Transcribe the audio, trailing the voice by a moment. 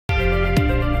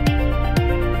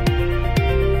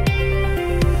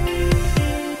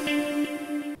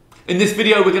In this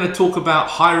video, we're going to talk about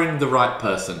hiring the right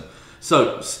person.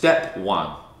 So, step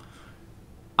one,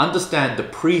 understand the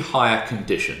pre-hire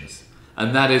conditions.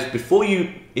 And that is, before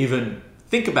you even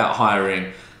think about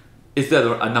hiring, is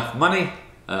there enough money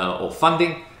or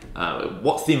funding?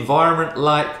 What's the environment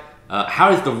like?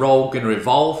 How is the role going to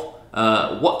evolve?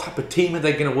 What type of team are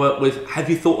they going to work with? Have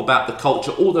you thought about the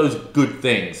culture? All those good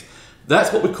things.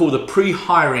 That's what we call the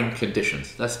pre-hiring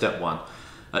conditions. That's step one.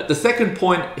 The second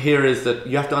point here is that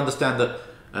you have to understand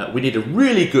that we need a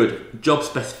really good job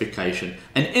specification.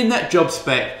 And in that job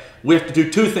spec, we have to do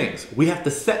two things. We have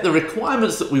to set the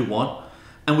requirements that we want,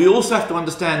 and we also have to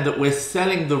understand that we're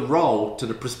selling the role to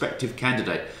the prospective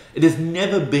candidate. It has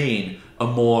never been a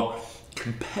more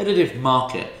competitive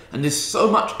market, and there's so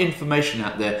much information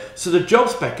out there. So the job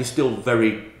spec is still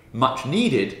very much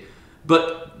needed,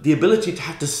 but the ability to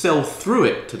have to sell through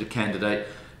it to the candidate,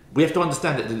 we have to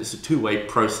understand that it's a two-way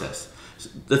process.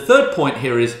 The third point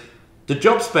here is the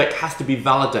job spec has to be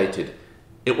validated.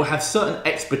 It will have certain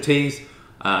expertise. It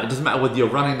doesn't matter whether you're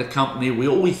running the company. We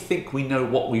always think we know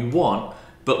what we want,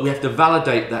 but we have to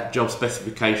validate that job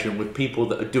specification with people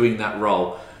that are doing that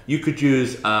role. You could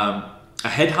use a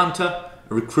headhunter,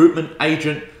 a recruitment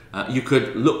agent. You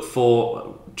could look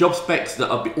for job specs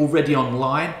that are already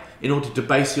online in order to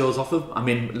base yours off of. I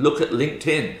mean, look at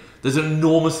LinkedIn. There's an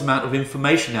enormous amount of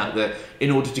information out there in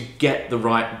order to get the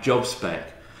right job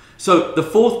spec. So the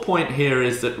fourth point here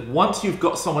is that once you've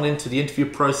got someone into the interview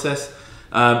process,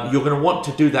 you're going to want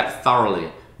to do that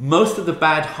thoroughly. Most of the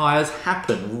bad hires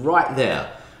happen right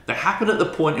there. They happen at the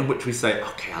point in which we say,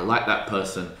 okay, I like that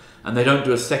person. And they don't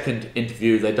do a second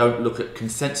interview. They don't look at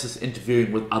consensus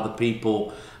interviewing with other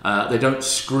people. They don't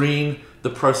screen the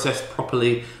process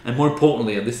properly. And more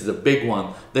importantly, and this is a big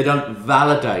one, they don't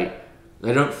validate.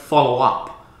 They don't follow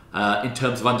up in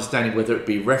terms of understanding whether it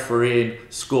be refereeing,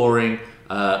 scoring,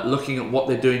 looking at what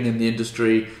they're doing in the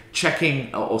industry, checking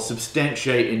or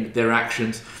substantiating their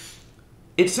actions.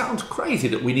 It sounds crazy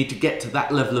that we need to get to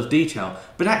that level of detail,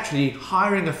 but actually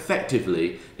hiring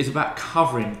effectively is about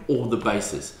covering all the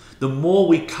bases. The more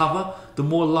we cover, the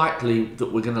more likely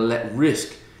that we're going to let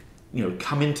risk,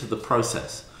 come into the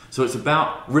process. So it's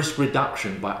about risk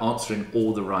reduction by answering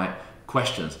all the right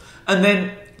questions. And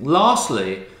then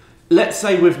lastly, let's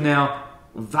say we've now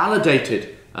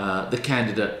validated the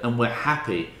candidate and we're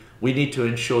happy. We need to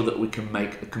ensure that we can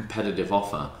make a competitive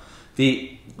offer.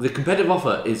 The competitive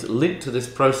offer is linked to this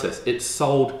process. It's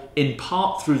sold in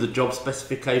part through the job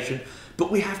specification,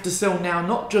 but we have to sell now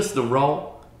not just the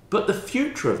role, but the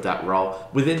future of that role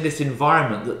within this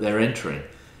environment that they're entering.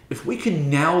 If we can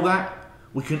nail that,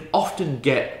 we can often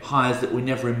get hires that we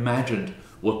never imagined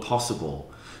were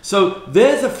possible. So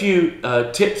there's a few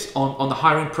tips on the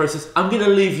hiring process. I'm going to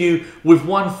leave you with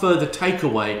one further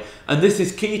takeaway, and this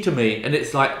is key to me, and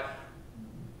it's like,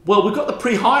 well, we've got the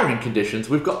pre-hiring conditions,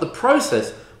 we've got the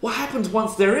process. What happens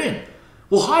once they're in?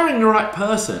 Well, hiring the right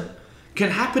person can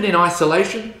happen in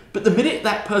isolation, but the minute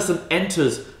that person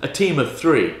enters a team of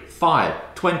 3,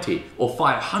 5, 20, or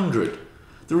 500,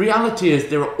 the reality is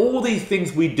there are all these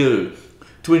things we do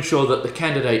to ensure that the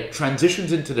candidate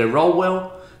transitions into their role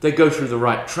well, they go through the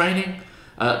right training,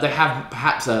 they have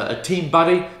perhaps a team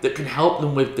buddy that can help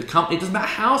them with the company. It doesn't matter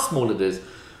how small it is.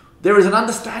 There is an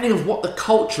understanding of what the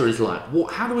culture is like.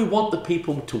 How do we want the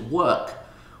people to work?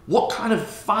 What kind of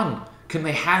fun can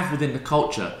they have within the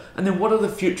culture? And then what are the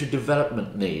future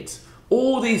development needs?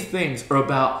 All these things are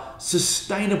about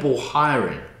sustainable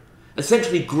hiring,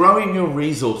 essentially growing your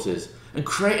resources and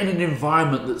creating an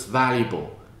environment that's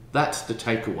valuable. That's the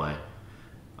takeaway.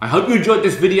 I hope you enjoyed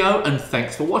this video, and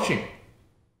thanks for watching.